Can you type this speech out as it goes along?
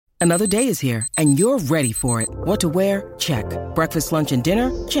Another day is here, and you're ready for it. What to wear? Check. Breakfast, lunch, and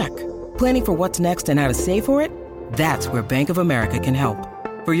dinner? Check. Planning for what's next and how to save for it? That's where Bank of America can help.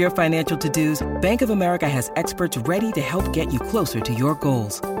 For your financial to-dos, Bank of America has experts ready to help get you closer to your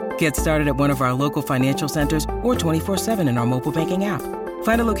goals. Get started at one of our local financial centers or 24/7 in our mobile banking app.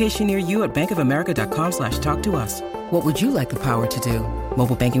 Find a location near you at bankofamerica.com/talktous. What would you like the power to do?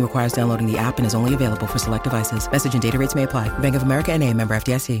 Mobile banking requires downloading the app and is only available for select devices. Message and data rates may apply. Bank of America N.A., member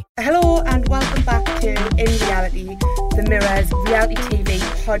FDIC. Hello and welcome back to In Reality, the Mirror's reality TV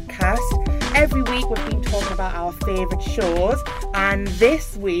podcast. Every week we've been talking about our favourite shows, and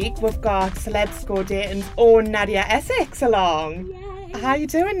this week we've got Celebs Go Dating's own Nadia Essex along. Yay. How you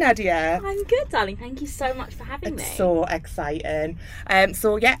doing, Nadia? I'm good, darling. Thank you so much for having me. It's so exciting.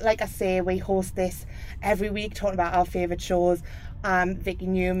 So yeah, like I say, we host this every week talking about our favourite shows. Vicky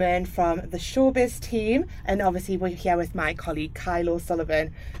Newman from the Showbiz team, and obviously we're here with my colleague Kyle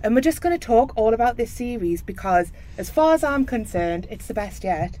O'Sullivan, and we're just going to talk all about this series because as far as I'm concerned, it's the best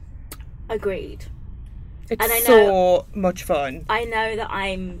yet. Agreed. It's and I know, so much fun. I know that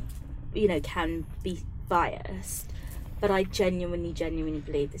I'm, can be biased, but I genuinely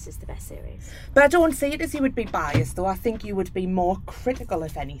believe this is the best series. But I don't see it as you would be biased, though. I think you would be more critical,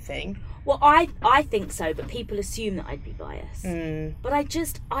 if anything. Well, I think so, but people assume that I'd be biased. But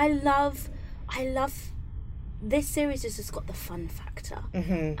I love this series has just got the fun factor,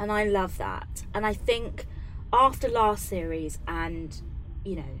 and I love that. And I think after last series and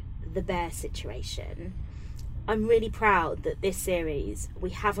the Bear situation, I'm really proud that this series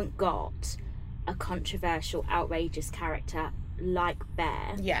we haven't got a controversial, outrageous character like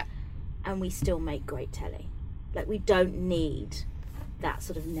Bear. Yeah. And we still make great telly. Like, we don't need that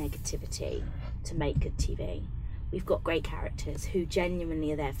sort of negativity to make good TV. We've got great characters who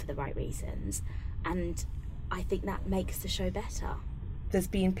genuinely are there for the right reasons, and I think that makes the show better. There's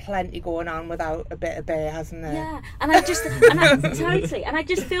been plenty going on without a bit of Bear, hasn't there? Yeah, and I just totally, and I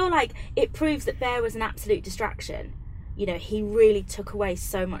just feel like it proves that Bear was an absolute distraction. He really took away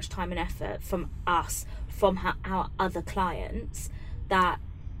so much time and effort from us, from our other clients, that,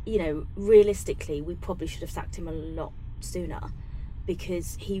 realistically, we probably should have sacked him a lot sooner,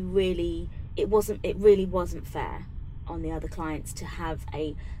 because it really wasn't fair on the other clients to have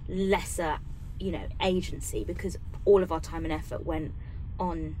a lesser, agency, because all of our time and effort went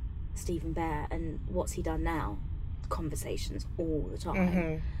on Stephen Bear, and what's he done now? Conversations all the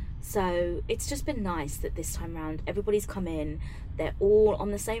time. So it's just been nice that this time round everybody's come in, they're all on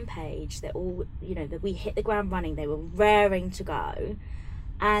the same page, they're all, that we hit the ground running, they were raring to go,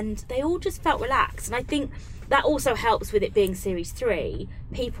 and they all just felt relaxed. And I think that also helps with it being series 3.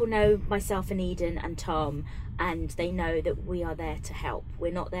 People know myself and Eden and Tom, and they know that we are there to help.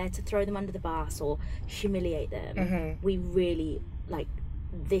 We're not there to throw them under the bus or humiliate them. We really,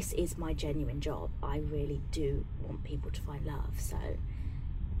 this is my genuine job. I really do want people to find love. So,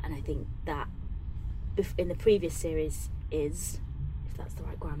 and I think that in the previous series is, if that's the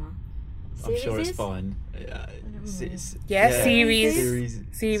right grammar, I'm sure it's fine. Series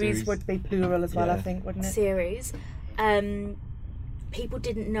would be plural as well, I think, wouldn't it? Series. People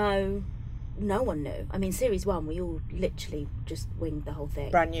didn't know. No one knew. I mean, series 1, we all literally just winged the whole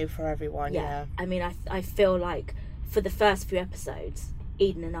thing. Brand new for everyone, yeah. I mean, I feel like for the first few episodes,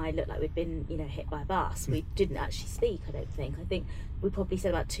 Eden and I looked like we'd been, hit by a bus. We didn't actually speak, I don't think. I think we probably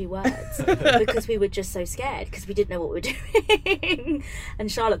said about 2 words because we were just so scared, because we didn't know what we were doing.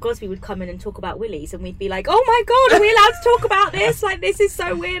 And Charlotte Gosby would come in and talk about willies, and we'd be like, oh my God, are we allowed to talk about this? This is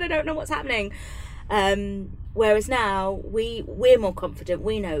so weird. I don't know what's happening. Whereas now we're more confident.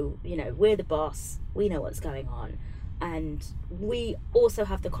 We know, we're the boss. We know what's going on. And we also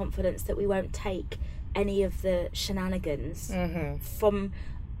have the confidence that we won't take any of the shenanigans from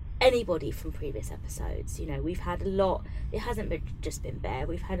anybody from previous episodes. We've had a lot. It hasn't just been Bear.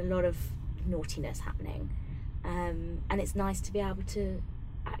 We've had a lot of naughtiness happening, and it's nice to be able to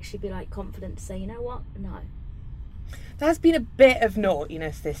actually be confident to say, you know what, no. There's been a bit of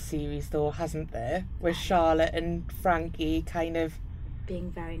naughtiness this series, though, hasn't there? With Charlotte and Frankie kind of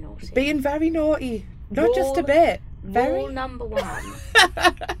being very naughty. Not just a bit. Rule number 1: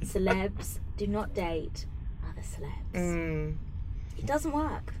 celebs do not date other celebs. It doesn't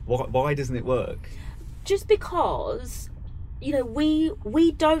work. Why doesn't it work? Just because,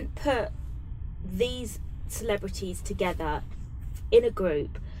 we don't put these celebrities together in a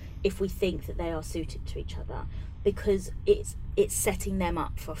group if we think that they are suited to each other, because it's setting them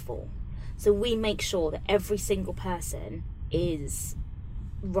up for a fall. So we make sure that every single person is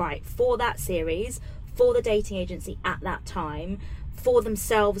right for that series, for the dating agency at that time. for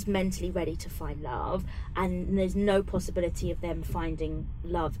themselves mentally ready to find love, and there's no possibility of them finding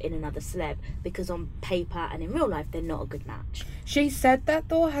love in another celeb because on paper and in real life they're not a good match. She said that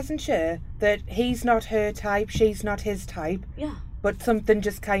though, hasn't she? That he's not her type, she's not his type. Yeah. But something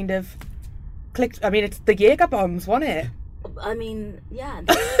just kind of clicked. I mean, it's the Jaeger bombs, wasn't it? I mean, yeah.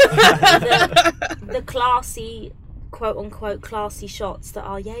 The classy, quote unquote, classy shots that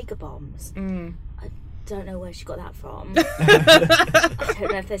are Jaeger bombs. Mm. I don't know where she got that from. I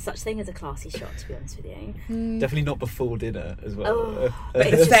don't know if there's such thing as a classy shot, to be honest with you. Definitely not before dinner as well. Oh,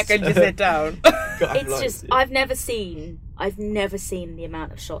 The second you sit down. It's just, I've never seen the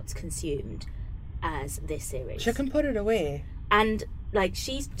amount of shots consumed as this series. She can put it away. And like,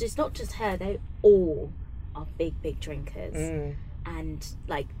 she's just not just her, they all are big drinkers. And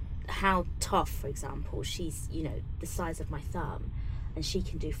like, how Tough, for example, she's, you know, the size of my thumb, and she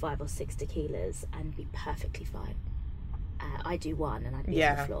can do 5 or 6 tequilas and be perfectly fine. I do one and I'd be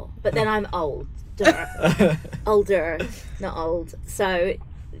on the floor. But then I'm older, not old. So,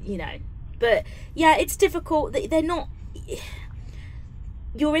 you know, but yeah, it's difficult. They're not.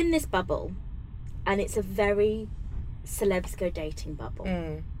 You're in this bubble, and it's a very celebs go dating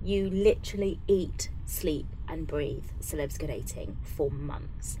bubble. You literally eat, sleep, and breathe celebs go dating for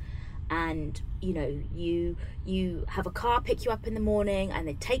months. And you know, you have a car pick you up in the morning and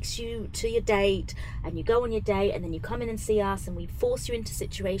it takes you to your date, and you go on your date, and then you come in and see us, and we force you into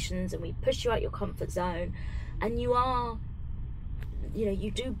situations and we push you out your comfort zone, and you are, you know,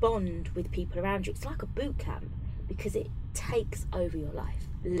 you do bond with people around you. It's like a boot camp because it takes over your life,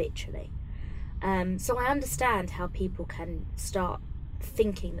 literally. So I understand how people can start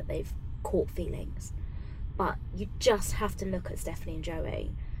thinking that they've caught feelings, but you just have to look at Stephanie and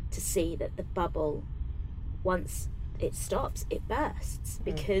Joey to see that the bubble, once it stops, it bursts,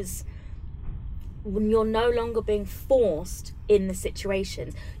 because when you're no longer being forced in the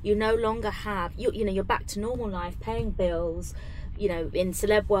situations, you no longer have, you know, you're back to normal life, paying bills, you know, in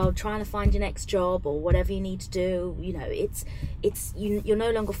celeb world, trying to find your next job or whatever you need to do. You know, you're no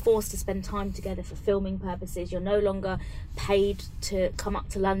longer forced to spend time together for filming purposes. You're no longer paid to come up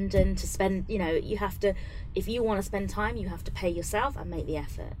to London to spend, you know, you have to, if you want to spend time, you have to pay yourself and make the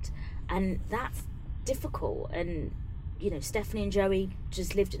effort. And that's difficult. And, you know, Stephanie and Joey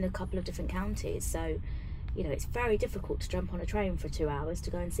just lived in a couple of different counties. So, you know, it's very difficult to jump on a train for 2 hours to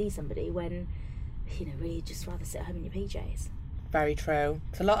go and see somebody when, you know, really just rather sit home in your PJs. Very true.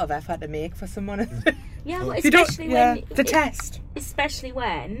 It's a lot of effort to make for someone. Yeah, well, especially when the test. Especially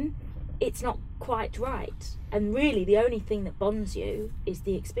when it's not quite right. And really, the only thing that bonds you is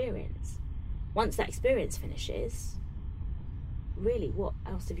the experience. Once that experience finishes, really, what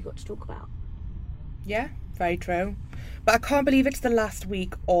else have you got to talk about? Yeah, very true. But I can't believe it's the last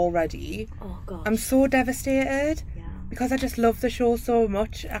week already. Oh God, I'm so devastated. Yeah. Because I just love the show so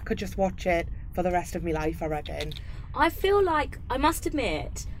much. I could just watch it for the rest of my life, I reckon. I feel like, I must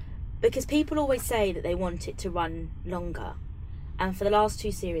admit, because people always say that they want it to run longer, and for the last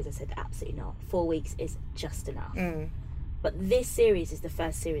 2 series I said absolutely not. 4 weeks is just enough. But this series is the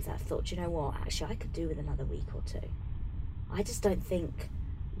first series I've thought, you know what, actually I could do with another week or 2. I just don't think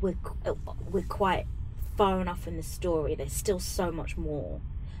we're quite far enough in the story. There's still so much more,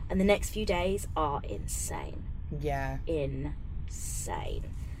 and the next few days are insane. Yeah. Insane.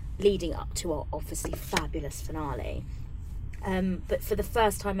 Leading up to our obviously fabulous finale. But for the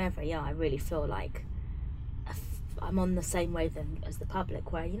first time ever, yeah, I really feel like I'm on the same wave as the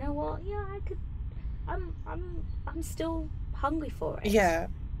public, where, you know what, yeah, I'm still hungry for it. Yeah.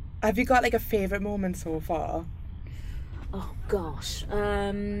 Have you got like a favourite moment so far? Oh gosh,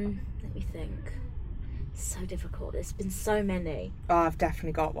 let me think. It's so difficult. There's been so many. Oh, I've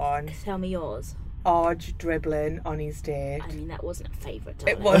definitely got one. Tell me yours. Arj dribbling on his date. I mean, that wasn't a favourite.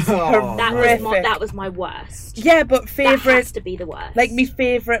 It was horrific. That was my worst. Yeah, but favourite. That has to be the worst. Like my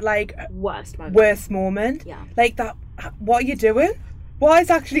favourite, like worst moment. Yeah. Like that. What are you doing? What is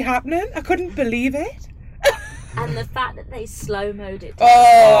actually happening? I couldn't believe it. And the fact that they slow-moed it.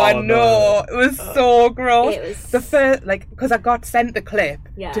 Oh, I know. No. It was so gross. It was the first, like, because I got sent the clip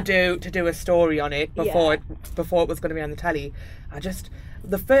yeah. to do a story on it before it was going to be on the telly.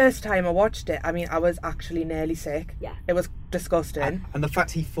 The first time I watched it, I mean, I was actually nearly sick. Yeah. It was disgusting. And the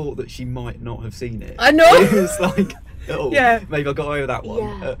fact he thought that she might not have seen it. I know. It was like, oh, yeah. Maybe I got over that one.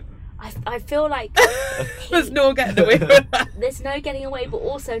 Yeah. I feel like there's no getting away with that. There's no getting away, but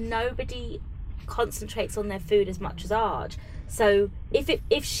also nobody concentrates on their food as much as Arj. So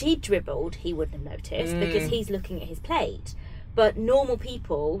if she dribbled, he wouldn't have noticed because he's looking at his plate. But normal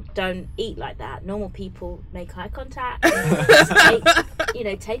people don't eat like that. Normal people make eye contact,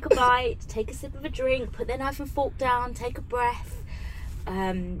 take a bite, take a sip of a drink, put their knife and fork down, take a breath,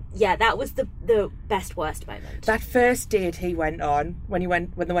 that was the best worst moment. That first date he went on when they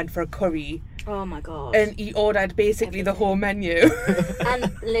went for a curry. Oh my god! And he ordered basically the whole menu.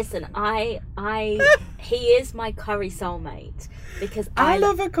 And listen, he is my curry soulmate because I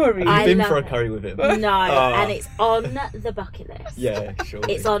love a curry. Have you been for a curry with him? No, and it's on the bucket list. Yeah, sure.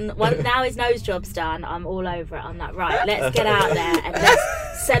 It's on. Now his nose job's done. I'm all over it. I'm like, right, let's get out there and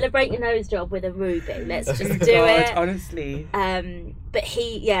let's celebrate your nose job with a Ruby. Let's just do it. Honestly. But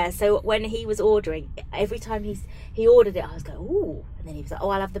so when he was ordering, every time he ordered it, I was going, ooh. And then he was like, oh,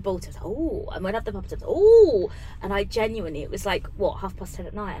 I'll have the balls. Ooh. And we'll have the poppers. Ooh. And I genuinely, it was like, 10:30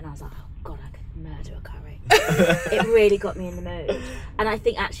 at night. And I was like, oh, God, I could murder a curry. It really got me in the mood. And I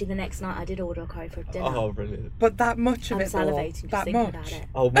think actually the next night I did order a curry for dinner. Oh, brilliant. But that much of I'm it, salivating that thinking much. about it.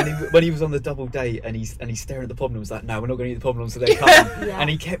 Oh, when he was on the double date and he's staring at the popcorn and was like, no, we're not going to eat the popcorn so they come. Yeah. And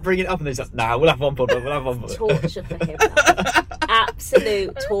he kept bringing it up and he's like, no, we'll have one popcorn, we'll have one popcorn. Torture for him.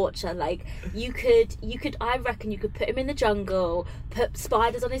 Absolute torture. Like you could I reckon you could put him in the jungle, put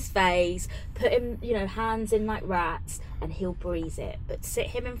spiders on his face, put him, hands in like rats, and he'll breeze it. But sit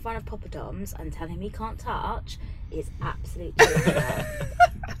him in front of poppadoms and tell him he can't touch is absolute torture.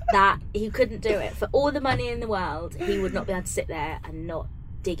 That he couldn't do it. For all the money in the world, he would not be able to sit there and not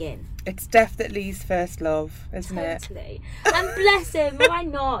dig in. It's definitely his first love, isn't it? Totally. And bless him, why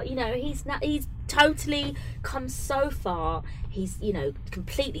not? He's totally come so far. He's,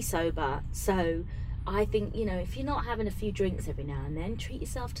 completely sober. So I think, if you're not having a few drinks every now and then, treat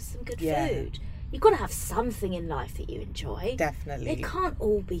yourself to some good food. You've got to have something in life that you enjoy. Definitely. It can't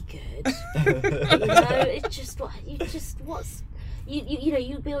all be good. It's just you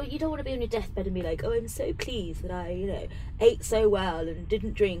don't want to be on your deathbed and be like, oh, I'm so pleased that I, ate so well and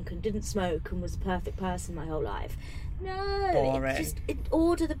didn't drink and didn't smoke and was a perfect person my whole life. No, boring.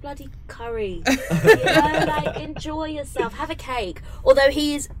 Order the bloody curry. Enjoy yourself. Have a cake. Although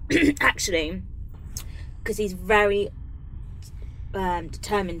he is actually, because he's very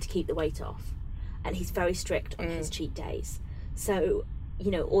determined to keep the weight off, and he's very strict on his cheat days. So,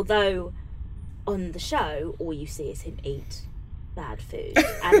 although on the show all you see is him eat bad food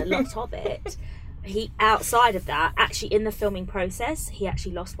and a lot of it, he outside of that, actually in the filming process, he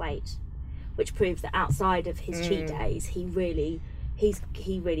actually lost weight, which proves that outside of his cheat days, he really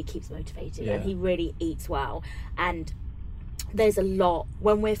keeps motivated and he really eats well. And there's a lot,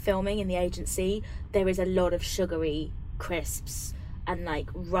 when we're filming in the agency, there is a lot of sugary crisps and like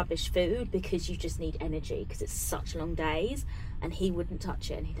rubbish food because you just need energy because it's such long days, and he wouldn't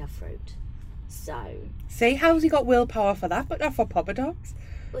touch it and he'd have fruit. So see, how's he got willpower for that but not for poppadoms?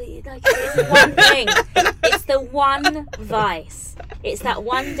 It's the one thing. It's the one vice. It's that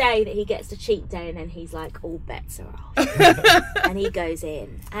one day that he gets to cheat day and then he's like, all bets are off. And he goes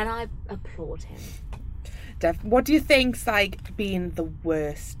in. And I applaud him. What do you think's like been the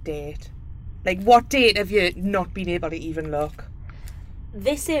worst date? Like, what date have you not been able to even look?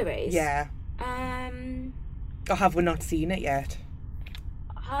 This series? Yeah. Or have we not seen it yet?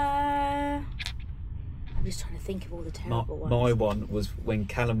 I'm just trying to think of all the terrible ones. My one was when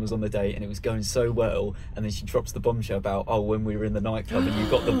Callum was on the date and it was going so well, and then she drops the bombshell about, when we were in the nightclub and you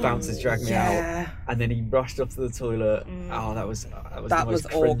got the bouncers drag me out, and then he rushed off to the toilet. That was the most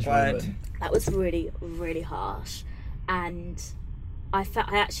cringe moment. That was really, really harsh, and I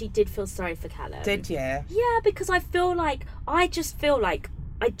actually did feel sorry for Callum. Did you? Yeah, because I just feel like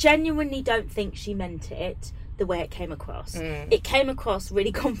I genuinely don't think she meant it the way it came across. It came across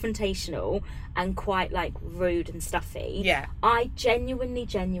really confrontational and quite like rude and stuffy. Yeah. I genuinely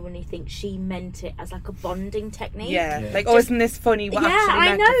think she meant it as like a bonding technique. Yeah. Like, isn't this funny? What actually I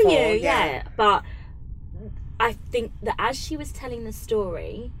meant know it for? you. Yeah. But I think that as she was telling the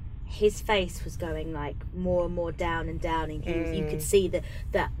story, his face was going like more and more down and down, and you could see the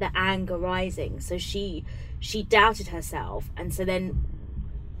anger rising. So she doubted herself, and so then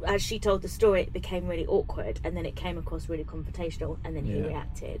as she told the story, it became really awkward, and then it came across really confrontational, and then he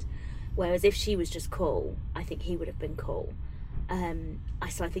reacted. Whereas if she was just cool, I think he would have been cool.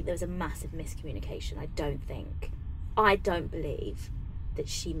 So I think there was a massive miscommunication. I don't believe that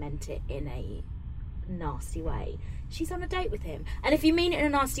she meant it in a nasty way. She's on a date with him, and if you mean it in a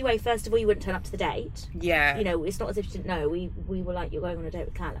nasty way, first of all, you wouldn't turn up to the date. Yeah. It's not as if she didn't know. We were like, you're going on a date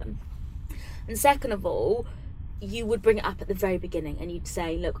with Callum. And second of all, you would bring it up at the very beginning and you'd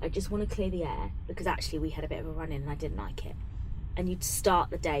say, look, I just want to clear the air because actually we had a bit of a run-in and I didn't like it. And you'd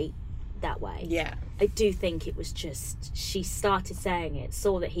start the date that way. Yeah. I do think it was just, she started saying it,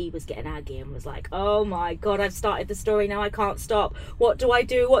 saw that he was getting aggy and was like, oh my God, I've started the story now, I can't stop. What do I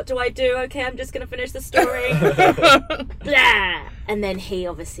do? Okay, I'm just going to finish the story. Blah. And then he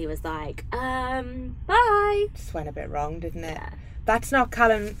obviously was like, bye. Just went a bit wrong, didn't it? Yeah. That's not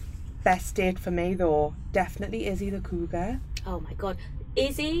Callum's best date for me, though. Definitely Izzy the Cougar. Oh my God.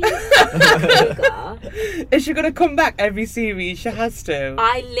 Izzy the Cougar. Is she going to come back every series? She has to.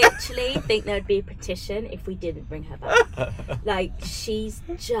 I literally think there would be a petition if we didn't bring her back. Like, she's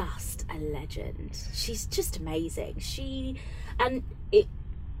just a legend. She's just amazing.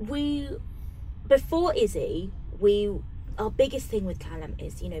 Before Izzy, our biggest thing with Callum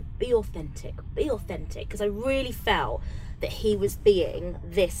is, be authentic, because I really felt that he was being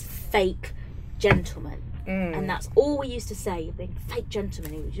this fake gentleman. And that's all we used to say, you're being a fake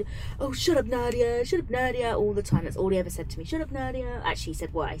gentleman. He was just, oh, shut up Nadia, all the time. That's all he ever said to me, shut up Nadia. Actually, he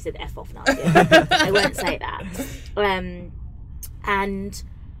said what? He said F off Nadia. I won't say that. And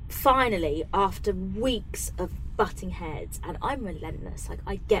finally, after weeks of butting heads, and I'm relentless, like,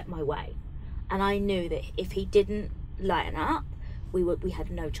 I get my way. And I knew that if he didn't lighten up, we had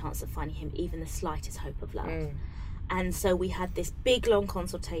no chance of finding him even the slightest hope of love. And so we had this big long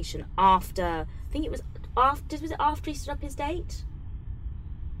consultation after, I think it was after he stood up his date?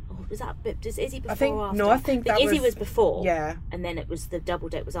 Or was that Izzy before or after? No, I think that Izzy was before. Yeah. And then it was the double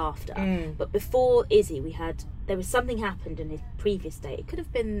date was after. But before Izzy, there was something happened in his previous date. It could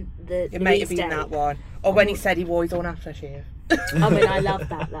have been it might have been that one. Or when he said he wore his own aftershave. I mean, I love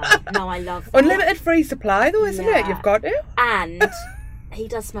that though. No, I love that. Unlimited free supply though, isn't it? You've got to. And he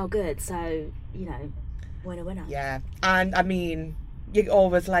does smell good, so, winner. Yeah. And I mean, you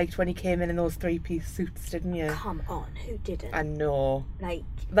always liked when he came in those 3-piece suits, didn't you? Come on, who didn't? I know. Like,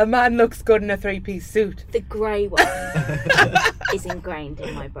 the man looks good in a 3-piece suit. The grey one is ingrained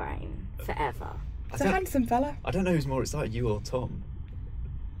in my brain forever. He's a handsome fella. I don't know who's more excited, you or Tom.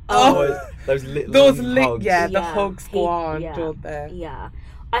 Those little hugs. Yeah, the hugs go on, don't they? Yeah.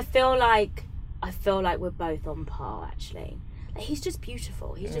 I feel like we're both on par, actually. Like, he's just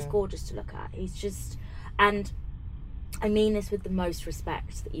beautiful. He's just gorgeous to look at. He's just... And I mean this with the most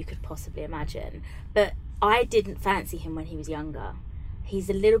respect that you could possibly imagine. But I didn't fancy him when he was younger. He's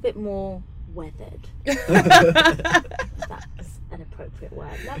a little bit more weathered. That's an appropriate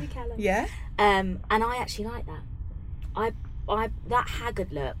word. Love you, Callum. Yeah. And I actually like that. That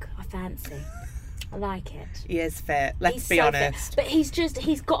haggard look, I fancy. I like it. He is fit. Let's be honest. But I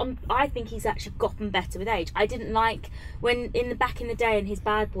think he's actually gotten better with age. I didn't like when back in the day in his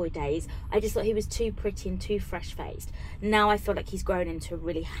bad boy days, I just thought he was too pretty and too fresh faced. Now I feel like he's grown into a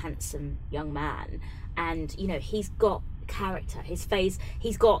really handsome young man, and he's got character. His face,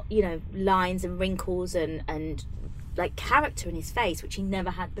 he's got lines and wrinkles and like character in his face, which he never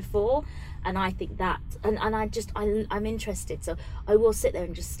had before. And I think that, and I'm interested, so I will sit there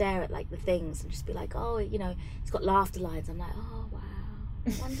and just stare at like the things and just be like, oh, he's got laughter lines. I'm like, oh wow, I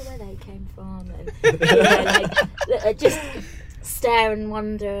wonder where they came from, and just stare and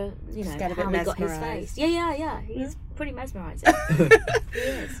wonder, how he got his face. Yeah. He's pretty mesmerising. He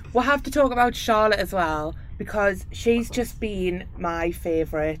is. We'll have to talk about Charlotte as well, because she's just been my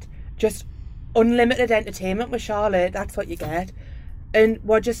favourite. Just unlimited entertainment with Charlotte. That's what you get. And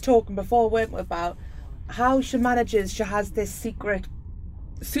we're just talking before, weren't we, about how she has this secret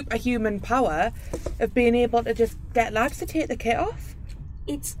superhuman power of being able to just get lads to take the kit off.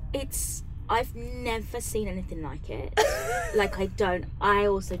 I've never seen anything like it. Like, I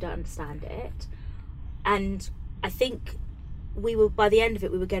also don't understand it. And I think by the end of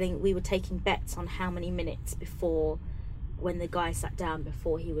it, we were taking bets on how many minutes before, when the guy sat down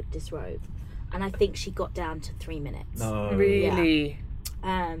before he would disrobe. And I think she got down to 3 minutes. No. Really?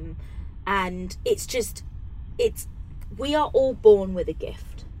 Yeah. And we are all born with a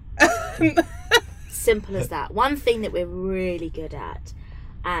gift. Simple as that. One thing that we're really good at.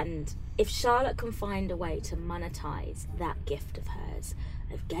 And if Charlotte can find a way to monetize that gift of hers,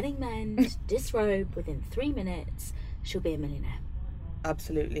 of getting men to disrobe within 3 minutes, she'll be a millionaire.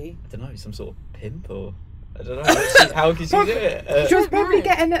 Absolutely. I don't know, some sort of pimp or... I don't know. How can she do it? She was probably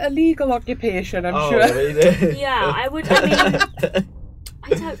getting a legal occupation, I'm sure. Really? Yeah, I would. I mean,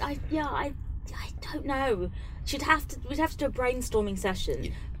 I don't know. We'd have to do a brainstorming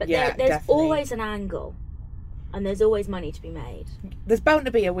session. But there's definitely always an angle, and there's always money to be made. There's bound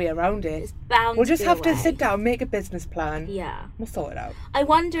to be a way around it. We'll just have to sit down, make a business plan. Yeah, we'll sort it out. I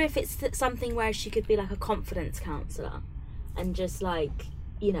wonder if it's something where she could be like a confidence counsellor, and just like,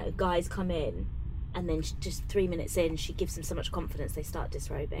 guys come in. And then just 3 minutes in, she gives them so much confidence they start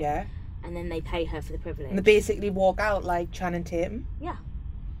disrobing. Yeah. And then they pay her for the privilege. And they basically walk out like Channing Tatum. Yeah.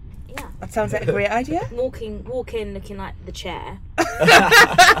 That sounds like a great idea. Walk in looking like the Chair.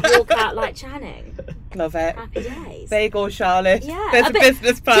 Walk out like Channing. Love it. Happy days. There you go, Charlotte. Yeah. There's a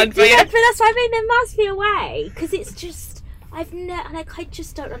business plan for you. But that's what I mean. There must be a way, because it's just I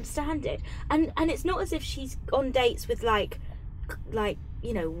just don't understand it. And it's not as if she's on dates with like like,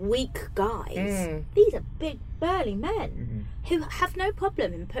 you know, weak guys. These are big, burly men who have no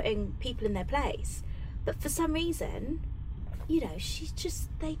problem in putting people in their place. But for some reason, you know, she's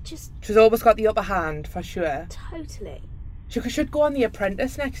always got the upper hand, for sure. Totally. She should go on The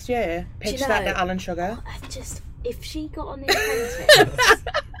Apprentice next year. Pitch that to Alan Sugar. If she got on The Apprentice,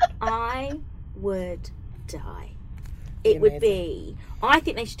 I would die. It would be... I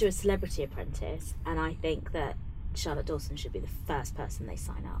think they should do a Celebrity Apprentice, and I think that Charlotte Dawson should be the first person they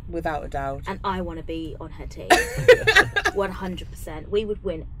sign up. Without a doubt. And I want to be on her team. 100%. We would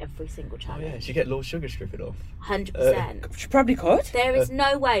win every single challenge. Oh, yeah, she'd get Lord Sugar stripping off. 100%. She probably could. There is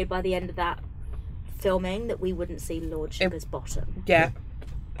no way by the end of that filming that we wouldn't see Lord Sugar's bottom. Yeah.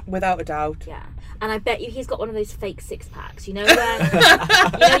 Without a doubt. Yeah. And I bet you he's got one of those fake six packs. You know where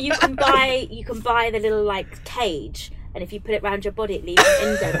you know you can buy the little like cage, and if you put it around your body it leaves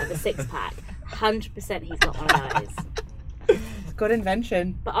an indent of a six pack. 100% he's got one of those. Good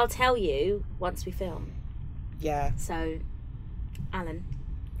invention. But I'll tell you once we film. Yeah. So, Alan,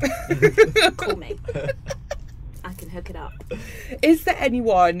 call me. I can hook it up. Is there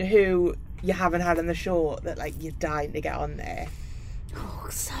anyone who you haven't had on the show that like you're dying to get on there? Oh,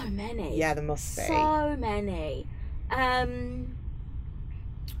 so many. Yeah, there must be. So many. Do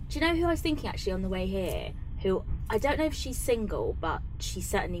you know who I was thinking actually on the way here? Who, I don't know if she's single, but she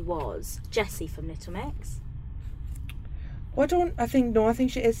certainly was. Jessie from Little Mix. Well, I think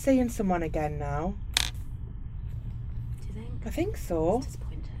she is seeing someone again now. Do you think? I think so. That's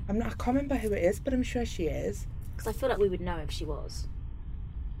disappointing. I can't remember who it is, but I'm sure she is. Because I feel like we would know if she was.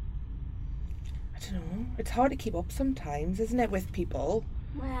 I don't know. It's hard to keep up sometimes, isn't it, with people?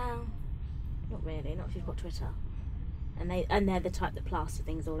 Well, not really. Not if you've got Twitter. And they're the type that plaster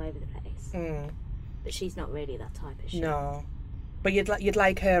things all over the place. But she's not really that type, is she? No. But you'd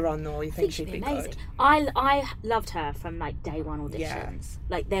like her on though. You think she'd be amazing. good? I loved her from like day one auditions. Yeah.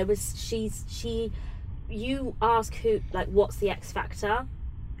 Like there was you ask who, like, what's the X factor?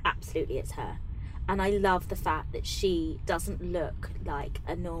 Absolutely, it's her. And I love the fact that she doesn't look like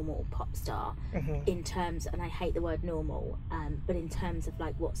a normal pop star in terms, and I hate the word normal, but in terms of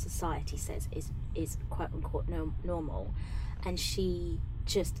like what society says is quote unquote normal, and she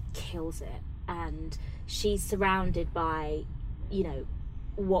just kills it. And she's surrounded by, you know,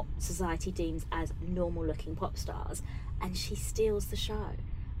 what society deems as normal looking pop stars, and she steals the show.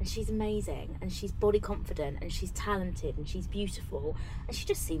 And she's amazing, and she's body confident, and she's talented, and she's beautiful, and she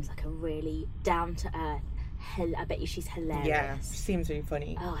just seems like a really down to earth. I bet you she's hilarious. Yeah, she seems really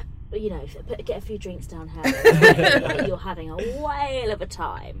funny. Oh, you know, get a few drinks down her, you're having a whale of a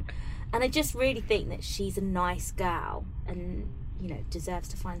time. And I just really think that she's a nice gal, and you know, deserves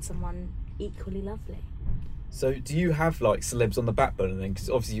to find someone equally lovely. So do you have like celebs on the back burner then? Because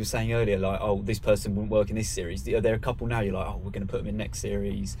obviously you were saying earlier like, oh, this person wouldn't work in this series. Are there a couple now you're like, oh, we're going to put them in next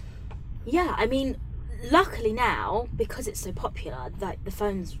series? Yeah, I mean, luckily now, because it's so popular, like the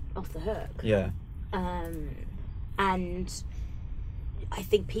phone's off the hook. Yeah. And I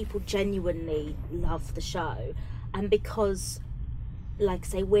think people genuinely love the show, and because, like I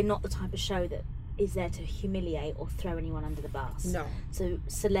say, we're not the type of show that is there to humiliate or throw anyone under the bus. No. So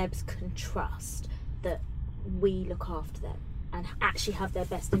celebs can trust that we look after them and actually have their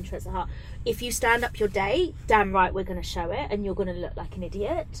best interests at heart. If you stand up your day, damn right we're going to show it, and you're going to look like an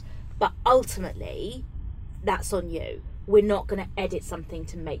idiot, but ultimately that's on you. We're not going to edit something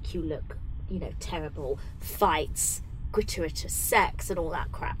to make you look, you know, terrible. Fights, gratuitous sex and all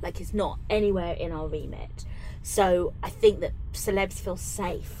that crap, like, it's not anywhere in our remit. So I think that celebs feel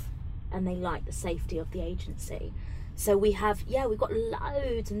safe and they like the safety of the agency. So we've got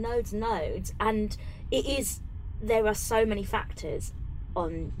loads and loads and loads, and there are so many factors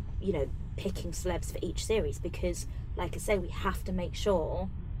on, you know, picking celebs for each series, because like I say, we have to make sure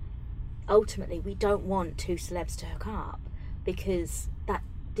ultimately we don't want two celebs to hook up, because that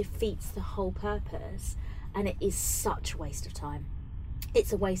defeats the whole purpose, and it is such a waste of time.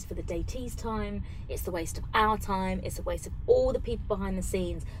 It's a waste for the datees' time, it's the waste of our time, it's a waste of all the people behind the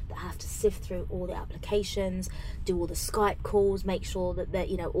scenes that have to sift through all the applications, do all the Skype calls, make sure that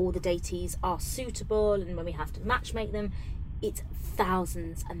you know, all the datees are suitable, and when we have to matchmake them, it's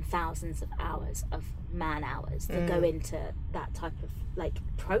thousands and thousands of hours of man hours that go into that type of like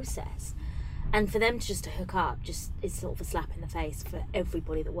process. And for them just to hook up, it's sort of a slap in the face for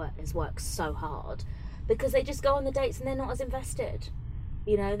everybody that has worked so hard, because they just go on the dates and they're not as invested.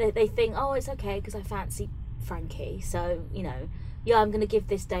 You know, they think, oh, it's okay because I fancy Frankie, so, you know, yeah, I'm going to give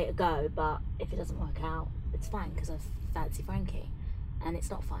this date a go, but if it doesn't work out, it's fine because I fancy Frankie. And it's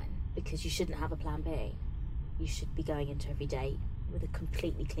not fine, because you shouldn't have a plan B. You should be going into every date with a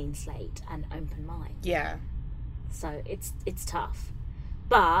completely clean slate and open mind. Yeah. So it's tough.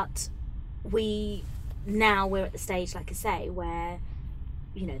 But we're at the stage, like I say, where,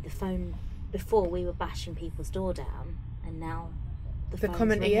 you know, the phone, before we were bashing people's door down, and now the phone's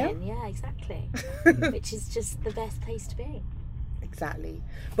coming to you? ringing. Yeah, exactly. Which is just the best place to be. Exactly.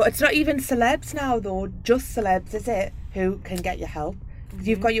 But it's not even celebs now, though. Just celebs, is it, who can get you help? Because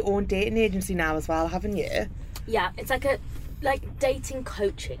you've got your own dating agency now as well, haven't you? Yeah, it's like dating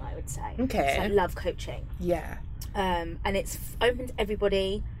coaching, I would say. Okay. So I love coaching. Yeah. And it's open to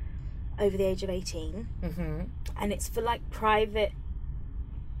everybody over the age of 18. Mm-hmm. And it's for like private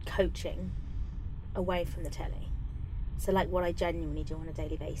coaching away from the telly. So like what I genuinely do on a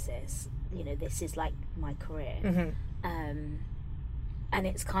daily basis, you know, this is like my career. Mm-hmm. And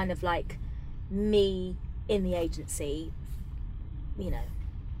it's kind of like me in the agency, you know,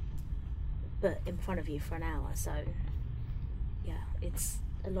 but in front of you for an hour. So yeah, it's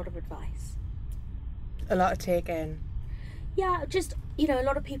a lot of advice. A lot to take in. Yeah, just, you know, a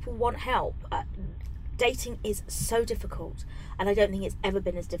lot of people want help. Dating is so difficult, and I don't think it's ever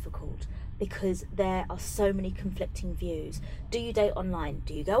been as difficult because there are so many conflicting views. Do you date online?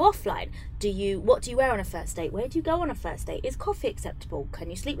 Do you go offline? What do you wear on a first date? Where do you go on a first date? Is coffee acceptable? Can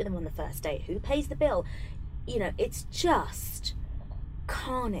you sleep with them on the first date? Who pays the bill? You know, it's just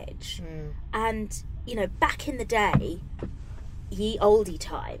carnage. And, you know, back in the day, ye oldie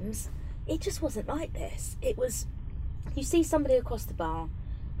times, it just wasn't like this. It was, you see somebody across the bar,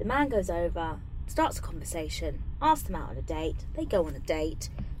 the man goes over, starts a conversation, asks them out on a date, they go on a date,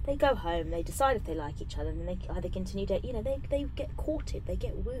 they go home, they decide if they like each other, and then they either continue date, you know, they get courted, they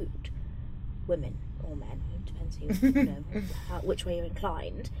get wooed. Women or men, it depends who, you know, which way you're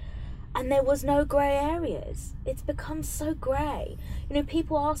inclined. And there was no grey areas. It's become so grey. You know,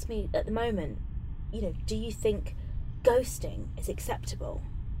 people ask me at the moment, you know, do you think ghosting is acceptable?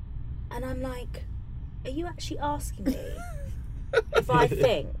 And I'm like, are you actually asking me if I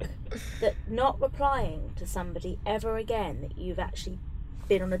think that not replying to somebody ever again that you've actually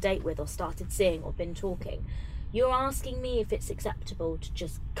been on a date with or started seeing or been talking, you're asking me if it's acceptable to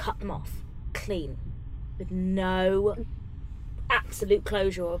just cut them off clean with no absolute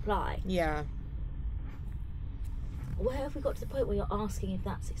closure or reply? Yeah. Where have we got to the point where you're asking if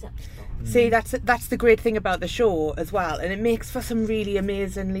that's acceptable? See, that's the great thing about the show as well, and it makes for some really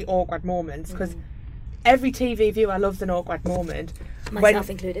amazingly awkward moments, because every TV viewer loves an awkward moment. Myself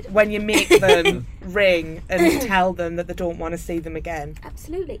included. When you make them ring and tell them that they don't want to see them again.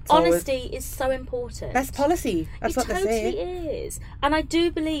 Absolutely. So honesty is so important. That's policy. That's what they say. It totally is. And I do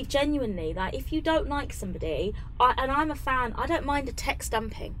believe genuinely that if you don't like somebody, and I'm a fan, I don't mind a text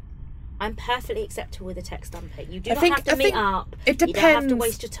dumping. I'm perfectly acceptable with a text dumping. You do not have to meet up. It depends. You don't have to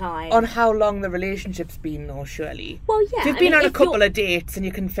waste your time. On how long the relationship's been, though, surely. Well, yeah. If you've been on a couple of dates and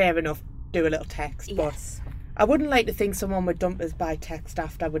you can fair enough do a little text. Yes. But I wouldn't like to think someone would dump us by text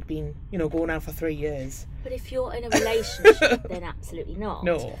after we'd been, you know, going out for 3 years. But if you're in a relationship, then absolutely not.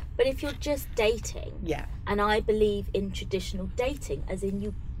 No. But if you're just dating, yeah. And I believe in traditional dating, as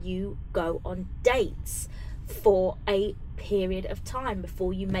in you go on dates for a period of time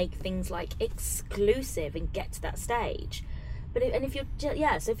before you make things like exclusive and get to that stage. But if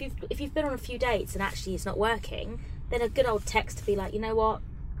you've been on a few dates and actually it's not working, then a good old text to be like, you know what,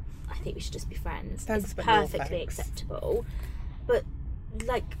 I think we should just be friends. Thanks, it's but perfectly no thanks. acceptable. But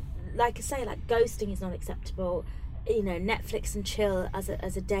like I say, like ghosting is not acceptable. You know, Netflix and chill as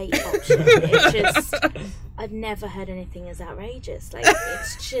a date option. It just, I've never heard anything as outrageous. Like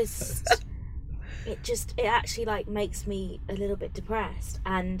it actually like makes me a little bit depressed,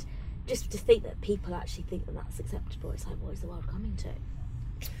 and just to think that people actually think that that's acceptable, it's like, what is the world coming to?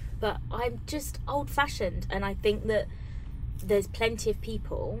 But I'm just old-fashioned, and I think that there's plenty of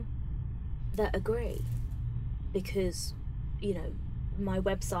people that agree, because, you know, my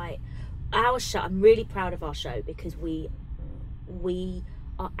website, our show, I'm really proud of our show because we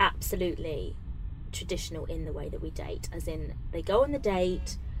are absolutely traditional in the way that we date, as in they go on the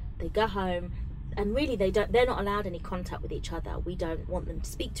date, they go home, and really they're not allowed any contact with each other. We don't want them to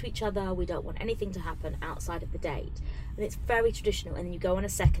speak to each other. We don't want anything to happen outside of the date. And it's very traditional. And then you go on a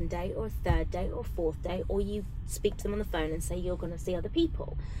second date or a third date or a fourth date, or you speak to them on the phone and say you're going to see other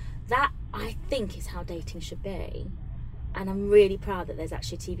people. That, I think, is how dating should be. And I'm really proud that there's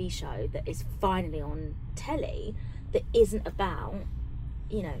actually a TV show that is finally on telly that isn't about,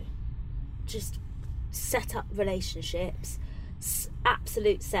 you know, just set up relationships,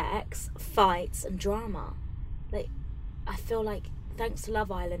 absolute sex, fights and drama. Like, I feel like thanks to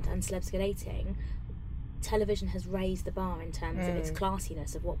Love Island and Celebs Go Dating, television has raised the bar in terms of its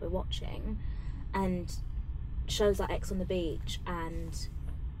classiness of what we're watching, and shows like Ex on the Beach and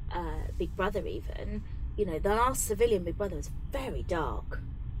Big Brother even you know, the last civilian Big Brother was very dark,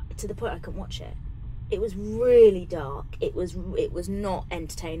 to the point I couldn't watch it. It was really dark. It was not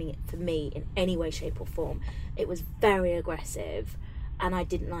entertaining for me in any way, shape or form. It was very aggressive, and I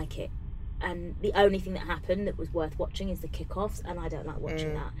didn't like it. And the only thing that happened that was worth watching is the kickoffs, and I don't like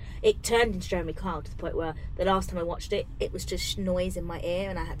watching that. It turned into Jeremy Kyle to the point where the last time I watched it, it was just noise in my ear,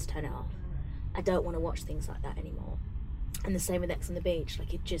 and I had to turn it off. I don't want to watch things like that anymore. And the same with Ex on the Beach.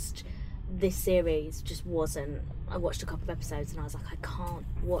 Like, it just, this series just wasn't. I watched a couple of episodes and I was like, I can't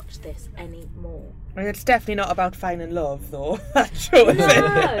watch this anymore. I mean, it's definitely not about finding love, though. That show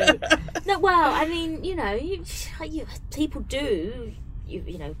is No, well, I mean, you know, people do,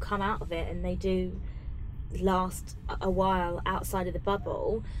 you know, come out of it and they do last a while outside of the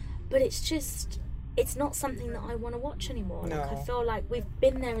bubble, but it's just, it's not something that I want to watch anymore. No. Like, I feel like we've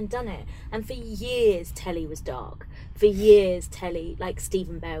been there and done it. And for years, telly was dark. For years, telly, like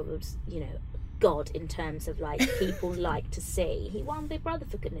Stephen Bell was, you know, God in terms of like people like to see. He won Big Brother,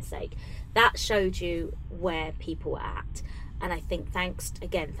 for goodness sake. That showed you where people were at. And I think thanks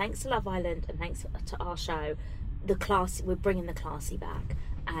to Love Island and thanks to our show, we're bringing the classy back.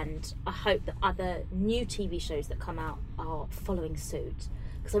 And I hope that other new TV shows that come out are following suit.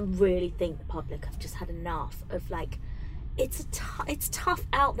 Because I really think the public have just had enough of, like, it's tough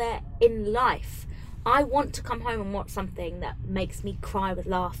out there in life. I want to come home and watch something that makes me cry with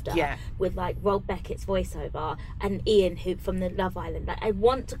laughter, with like Rob Beckett's voiceover and Ian who from the Love Island. Like, I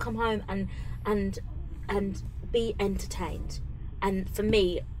want to come home and be entertained. And for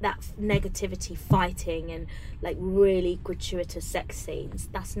me, that negativity, fighting and like really gratuitous sex scenes,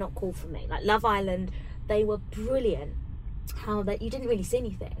 that's not cool for me. Like Love Island, they were brilliant. How that you didn't really see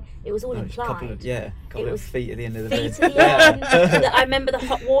anything. It was all implied. Couple of feet at the end of the bed. Feet at the end. I remember the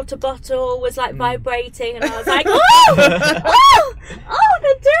hot water bottle was like vibrating, and I was like, oh,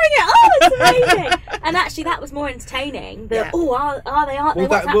 they're doing it. Oh, it's amazing. And actually, that was more entertaining. But are they?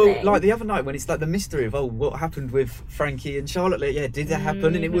 What's happening? Well, like the other night when it's like the mystery of what happened with Frankie and Charlotte. Like, did that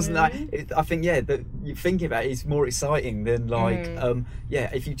happen? And it wasn't like. I think that you think about it, it's more exciting than like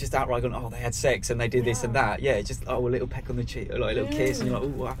if you just outright gone, they had sex and they did this and that. Yeah, just a little peck on the cheek, or like a little kiss, and you're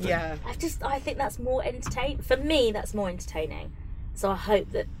like, what happened? Yeah. I think that's more entertaining. For me, that's more entertaining. So I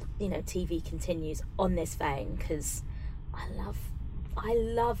hope that, you know, TV continues on this vein, because I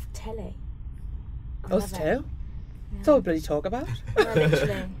love telly. Us too. That's all we bloody talk about.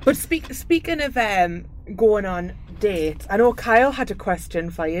 Literally. But speaking of going on dates, I know Kyle had a question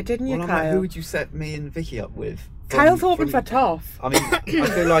for you, didn't you, Kyle? Like, who would you set me and Vicky up with? Kyle's hoping for Toph. I mean, I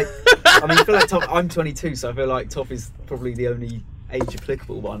feel like Toph. I'm 22, so I feel like Toph is probably the only age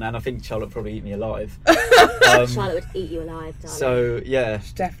applicable one, and I think Charlotte would probably eat me alive. Charlotte would eat you alive, darling. So yeah,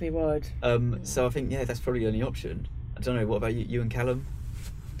 she definitely would. So I think that's probably the only option. I don't know. What about you and Callum?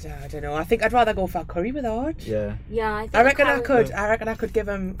 I don't know. I think I'd rather go for a curry with Arj. Yeah. I reckon I could give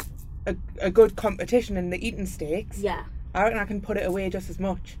him a good competition in the eating steaks. Yeah. I reckon I can put it away just as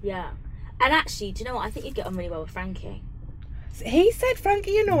much. Yeah. And actually, do you know what? I think you'd get on really well with Frankie. He said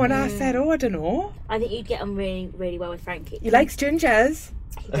Frankie, you know, and I said, I don't know. I think you'd get on really, really well with Frankie. He likes gingers.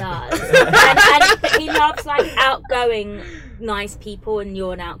 He does. but he loves, like, outgoing, nice people, and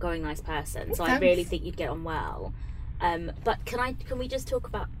you're an outgoing, nice person. So I really think you'd get on well. But can we just talk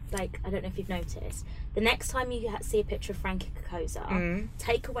about, like, I don't know if you've noticed, the next time you see a picture of Frankie Kokoza,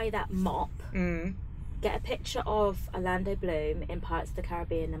 take away that mop, get a picture of Orlando Bloom in Pirates of the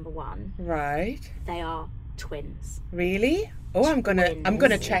Caribbean #1. Right. They are twins. Really? Oh, I'm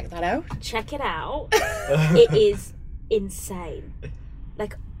gonna check that out. Check it out. It is insane.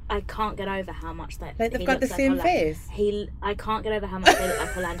 Like, I can't get over how much that. Like they've got the same face. I can't get over how much they look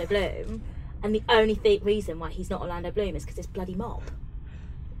like Orlando Bloom, and the only reason why he's not Orlando Bloom is because it's bloody mop.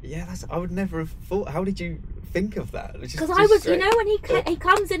 Yeah, I would never have thought. How did you think of that? Because I was, you know, when he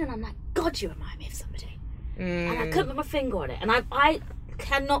comes in and I'm like, God, you remind me of somebody. And I couldn't put my finger on it. And I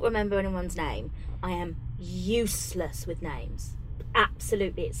cannot remember anyone's name. I am useless with names.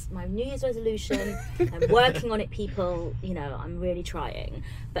 Absolutely. It's my New Year's resolution. I'm working on it, people. You know, I'm really trying.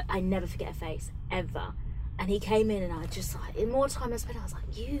 But I never forget a face, ever. And he came in and I just like, the more time I spent, I was like,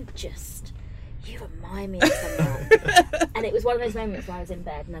 you remind me of someone. And it was one of those moments where I was in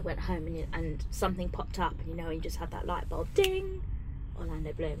bed and I went home and something popped up, and you just had that light bulb, ding,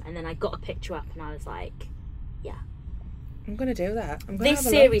 Orlando Bloom. And then I got a picture up and I was like, yeah. I'm going to do that. This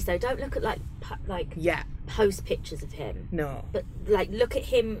series, though, don't look at like post pictures of him. No. But like look at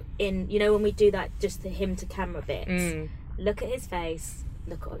him in, when we do that, just the him to camera bits. Look at his face,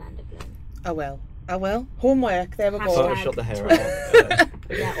 look at Orlando Bloom. I will. Homework, there we go. Photoshop the hair out.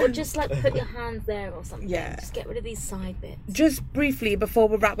 Yeah, Or just like put your hands there or something. Yeah. Just get rid of these side bits. Just briefly before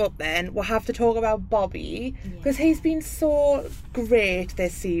we wrap up then, we'll have to talk about Bobby, because he's been so great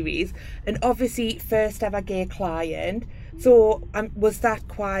this series, and obviously first ever gay client. So was that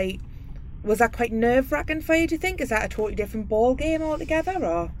quite nerve-wracking for you, do you think? Is that a totally different ball game altogether,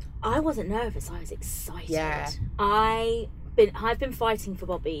 or? I wasn't nervous, I was excited. Yeah. I've been fighting for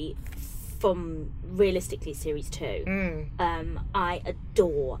Bobby from realistically series 2. I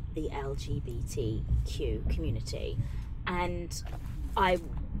adore the LGBTQ community, and I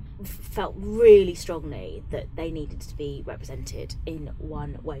felt really strongly that they needed to be represented in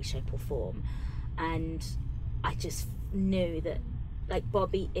one way, shape or form. And I just knew that, like,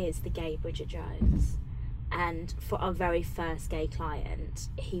 Bobby is the gay Bridget Jones, and for our very first gay client,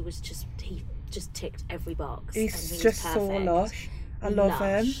 he just ticked every box. He's and he just was so perfect. lush. I love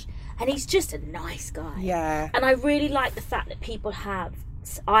him. And he's just a nice guy. Yeah. And I really like the fact that people have,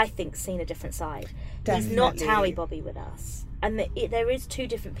 I think, seen a different side. Definitely. He's not Towie Bobby with us, and there is two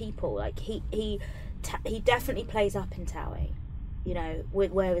different people. Like he definitely plays up in Towie, you know.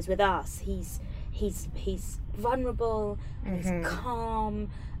 Whereas with us, he's vulnerable and he's calm,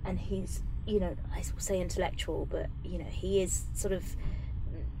 and he's, you know, I will say intellectual, but you know, he is sort of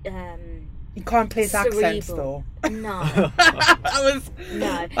You can't play his accents cerebral. though. No.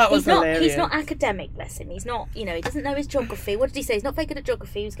 That was hilarious. He's not academic, bless him. He's not, you know, he doesn't know his geography. What did he say? He's not very good at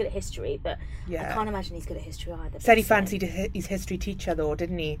geography, he's good at history, but I can't imagine he's good at history either. Said he fancied his history teacher though,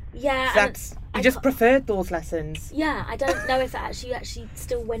 didn't he? Yeah. He just preferred those lessons. Yeah, I don't know if it actually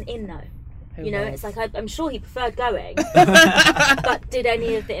still went in though. Who You know, knows? it's like I'm sure he preferred going, but did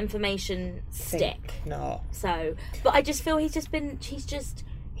any of the information stick? No. So, but I just feel he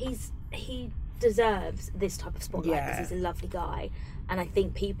deserves this type of spotlight because he's a lovely guy, and I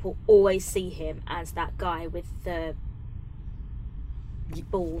think people always see him as that guy with the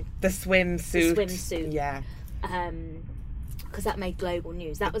ball, The swimsuit. Yeah. because that made global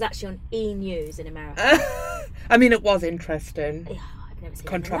news. That was actually on E! News in America. I mean, it was interesting. Yeah, I've never seen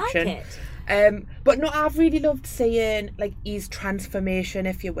Contraption. anything like it. But no, I've really loved seeing like his transformation,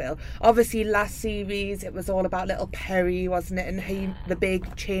 if you will. Obviously, last series it was all about little Perry, wasn't it? And the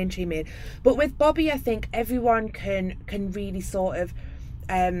big change he made. But with Bobby, I think everyone can really sort of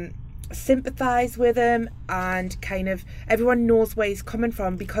sympathise with him, and kind of everyone knows where he's coming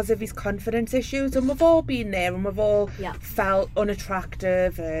from because of his confidence issues. And we've all been there, and we've all felt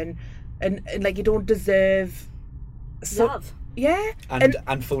unattractive, and like you don't deserve Love. Yeah,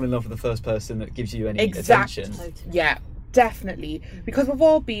 and fall in love with the first person that gives you any attention. Totally. Yeah, definitely. Because we've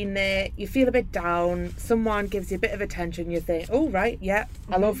all been there. You feel a bit down. Someone gives you a bit of attention. You think, "Oh right, yeah,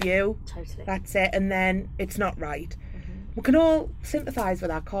 I love you." Totally. That's it. And then it's not right. We can all sympathise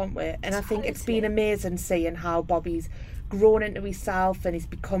with that, can't we? And I think it's been amazing seeing how Bobby's grown into himself, and he's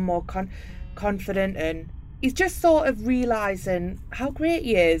become more confident, and he's just sort of realising how great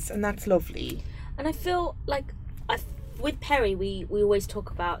he is, and that's lovely. And I feel like with Perry, we always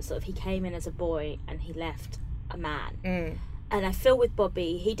talk about sort of he came in as a boy and he left a man. And I feel with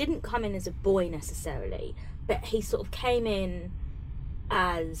Bobby, he didn't come in as a boy necessarily, but he sort of came in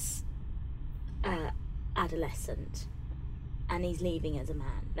as adolescent, and he's leaving as a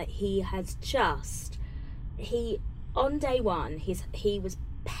man. Like on day one, he was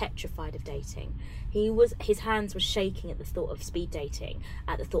petrified of dating. His hands were shaking at the thought of speed dating,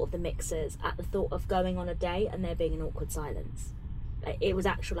 at the thought of the mixers, at the thought of going on a date and there being an awkward silence. Like, it was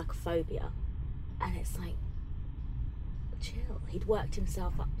actual like a phobia. And it's like, chill. He'd worked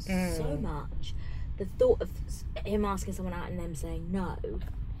himself up so much. The thought of him asking someone out and them saying no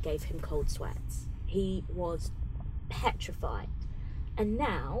gave him cold sweats. He was petrified. And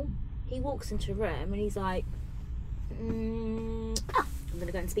now he walks into a room and he's like, I'm going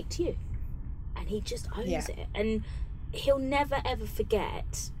to go and speak to you. And he just owns it. And he'll never ever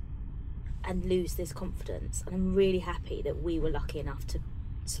forget and lose this confidence. And I'm really happy that we were lucky enough to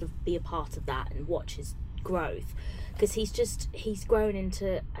sort of be a part of that and watch his growth, because he's grown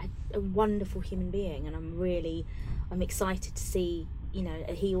into a wonderful human being. And I'm excited to see, you know,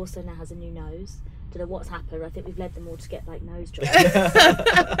 he also now has a new nose. Don't know what's happened. I think we've led them all to get like nose jobs.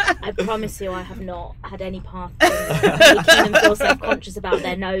 I promise you, I have not had any part in making them feel self-conscious about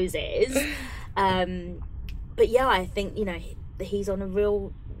their noses. But yeah, I think, you know, he's on a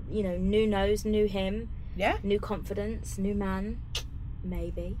real, you know, new nose, new him, new confidence, new man,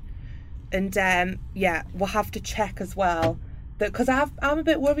 maybe. And we'll have to check as well that, because I'm a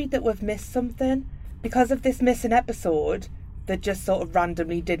bit worried that we've missed something because of this missing episode that just sort of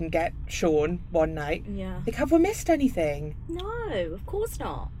randomly didn't get shown one night. Yeah. Like, have we missed anything? No, of course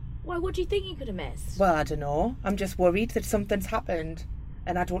not. Why? What do you think you could have missed? Well, I don't know. I'm just worried that something's happened.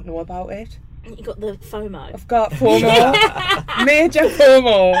 and I don't know about it. You got the FOMO. I've got FOMO. Major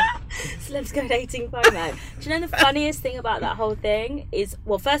FOMO. Celebs go dating FOMO. Do you know the funniest thing about that whole thing is,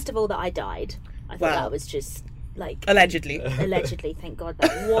 well, first of all, that I died. I thought that was just like allegedly. Thank God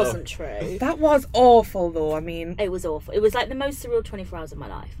that wasn't true. That was awful, though. I mean, it was awful. It was like the most surreal 24 hours of my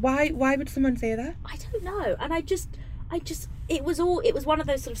life. Why would someone say that? I don't know. And I just it was one of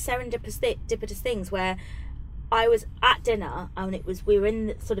those sort of serendipitous things where I was at dinner and we were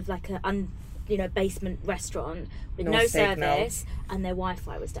in sort of like a basement restaurant with no service, and their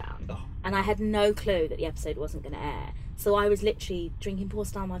Wi-Fi was down. And I had no clue that the episode wasn't going to air. So I was literally drinking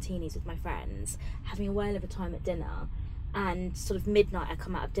porn-style martinis with my friends, having a whale of a time at dinner, and sort of midnight I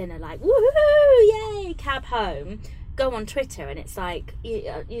come out of dinner like, woohoo, yay, cab home, go on Twitter, and it's like,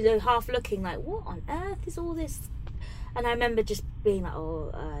 half looking like, what on earth is all this? And I remember just being like,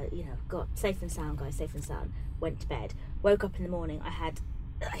 God, safe and sound, guys, safe and sound. Went to bed, woke up in the morning, I had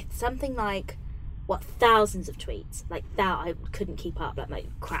something like thousands of tweets, like that I couldn't keep up, like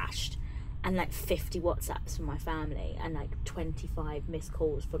crashed, and like 50 WhatsApps from my family, and like 25 missed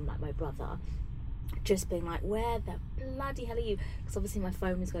calls from like my brother, just being like, where the bloody hell are you? Because obviously my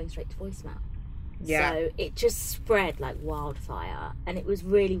phone was going straight to voicemail. So it just spread like wildfire, and it was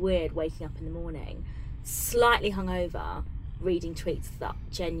really weird waking up in the morning slightly hungover, reading tweets that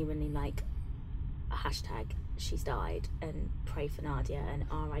genuinely like hashtag she's died and pray for Nadia and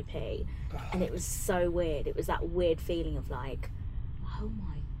RIP. And it was so weird. It was that weird feeling of like, oh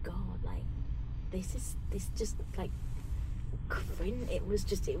my God, like this just like cringe. It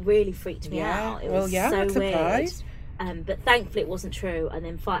really freaked me out. It was so weird. But thankfully it wasn't true. And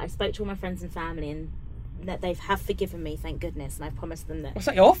then I spoke to all my friends and family, and that they have forgiven me, thank goodness, and I promised them that. It's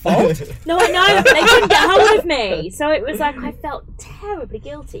not your fault. No, I know, but they couldn't get hold of me. So it was like I felt terribly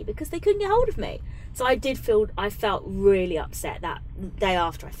guilty because they couldn't get hold of me. So I felt really upset that day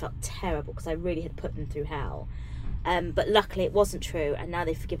after. I felt terrible because I really had put them through hell. But luckily it wasn't true, and now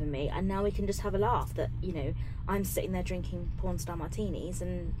they've forgiven me, and now we can just have a laugh that, I'm sitting there drinking porn-star martinis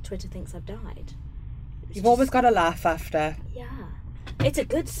and Twitter thinks I've died. You've always got to laugh after. Yeah. It's a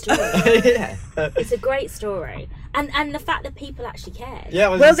good story. It's a great story, and the fact that people actually cared.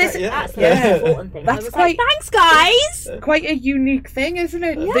 Yeah, that's the important thing. That's quite, like, thanks, guys. Quite a unique thing, isn't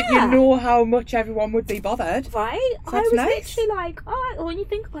it? Yeah. That you know how much everyone would be bothered. Right? So I was nice. literally like, when you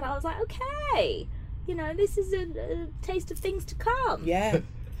think about it, I was like, okay, this is a taste of things to come. Yeah.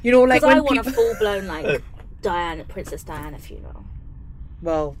 Like when I want a full blown like Princess Diana funeral.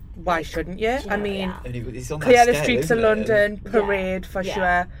 Well, why shouldn't you? I mean, clear the streets of London, parade for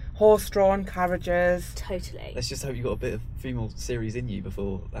sure, horse-drawn carriages. Totally. Let's just hope you got a bit of female series in you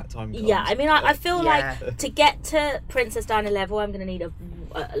before that time comes. Yeah, I mean, I feel like to get to Princess Diana level, I'm going to need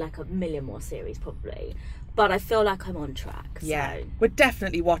a million more series probably. But I feel like I'm on track. Yeah, so. we'd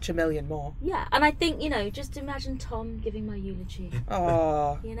definitely watch a million more. Yeah, and I think, just imagine Tom giving my eulogy.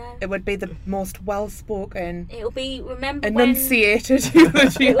 Oh, it would be the most well-spoken. It'll be, enunciated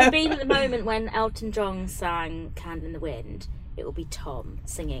eulogy. It will be the moment when Elton John sang "Candle in the Wind." It will be Tom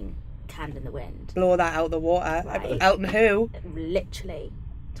singing "Candle in the Wind." Blow that out the water. Right. Elton who? Literally,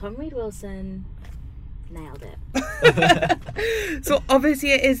 Tom Reid Wilson. Nailed it. So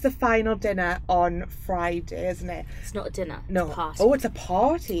obviously it is the final dinner on Friday, isn't it? It's not a dinner. No. It's a party. Oh, it's a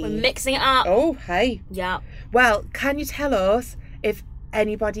party. We're mixing it up. Oh, hey. Yeah. Well, can you tell us if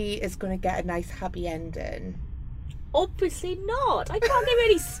anybody is going to get a nice happy ending? Obviously not. I can't give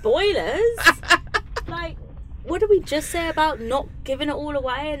any spoilers. Like, what did we just say about not giving it all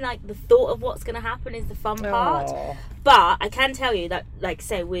away, and like the thought of what's going to happen is the fun part? Aww. But I can tell you that, like,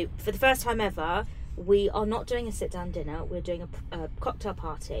 say, for the first time ever, we are not doing a sit-down dinner. We're doing a cocktail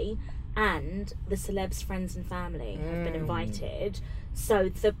party, and the celebs' friends and family have been invited. So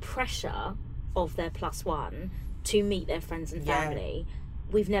the pressure of their +1 to meet their friends and family,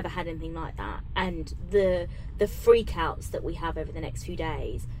 we've never had anything like that. And the freakouts that we have over the next few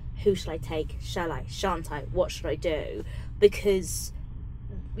days, who shall I take? Shall I? Shan't I? What should I do? Because,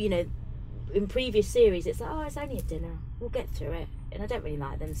 in previous series, it's like, it's only a dinner. We'll get through it. And I don't really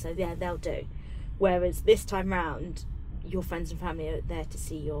like them, so yeah, they'll do. Whereas this time round, your friends and family are there to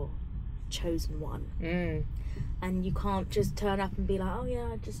see your chosen one. And you can't just turn up and be like, oh yeah,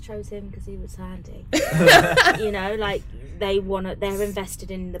 I just chose him because he was handy. Like they're invested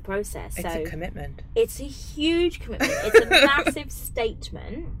in the process. It's a commitment. It's a huge commitment. It's a massive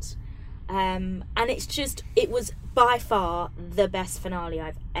statement. And it was by far the best finale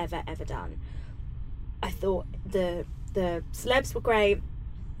I've ever done. I thought the celebs were great.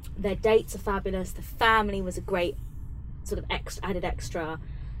 Their dates are fabulous. The family was a great sort of added extra.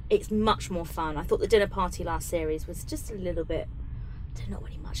 It's much more fun. I thought the dinner party last series was just a little bit not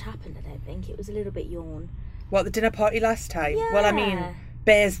really much happened, I don't think. It was a little bit yawn. What, the dinner party last time? Yeah. Well, I mean,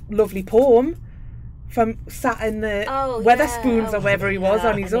 Bear's lovely poem from sat in the Weatherspoons or wherever he was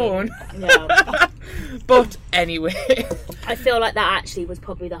on his own. Yeah. But anyway. I feel like that actually was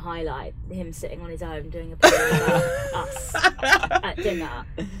probably the highlight, him sitting on his own doing a poem about us at dinner.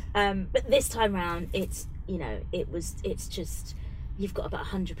 But this time round, it's, you know, it's just, you've got about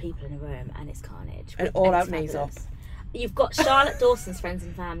 100 people in a room and it's carnage. And all out knees up. You've got Charlotte Dawson's friends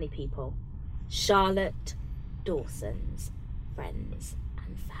and family people. Charlotte Dawson's friends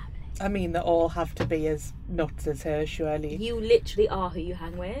and family. I mean, they all have to be as nuts as her, surely. You literally are who you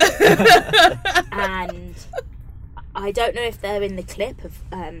hang with. And I don't know if they're in the clip of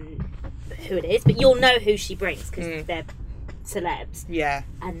who it is, but you'll know who she brings because they're celebs. Yeah.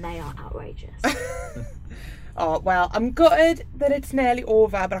 And they are outrageous. Oh, well, I'm gutted that it's nearly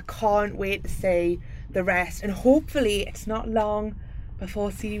over, but I can't wait to see the rest. And hopefully it's not long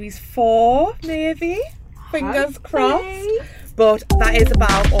before series 4, maybe. Fingers crossed. But that is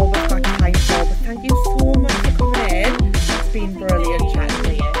about all we've got time for. But thank you so much for coming in. It's been brilliant chatting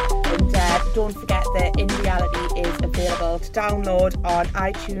to you. And don't forget that In Reality is available to download on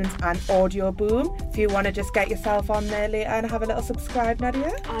iTunes and Audio Boom. If you want to just get yourself on there later and have a little subscribe,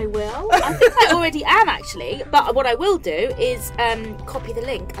 Nadia. I will. I think I already am, actually. But what I will do is copy the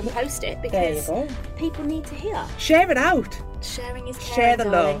link and post it because people need to hear. Share it out. Sharing is caring, Share the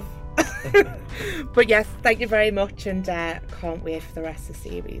darling. love. But yes, thank you very much, and can't wait for the rest of the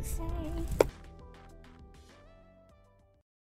series. Thanks.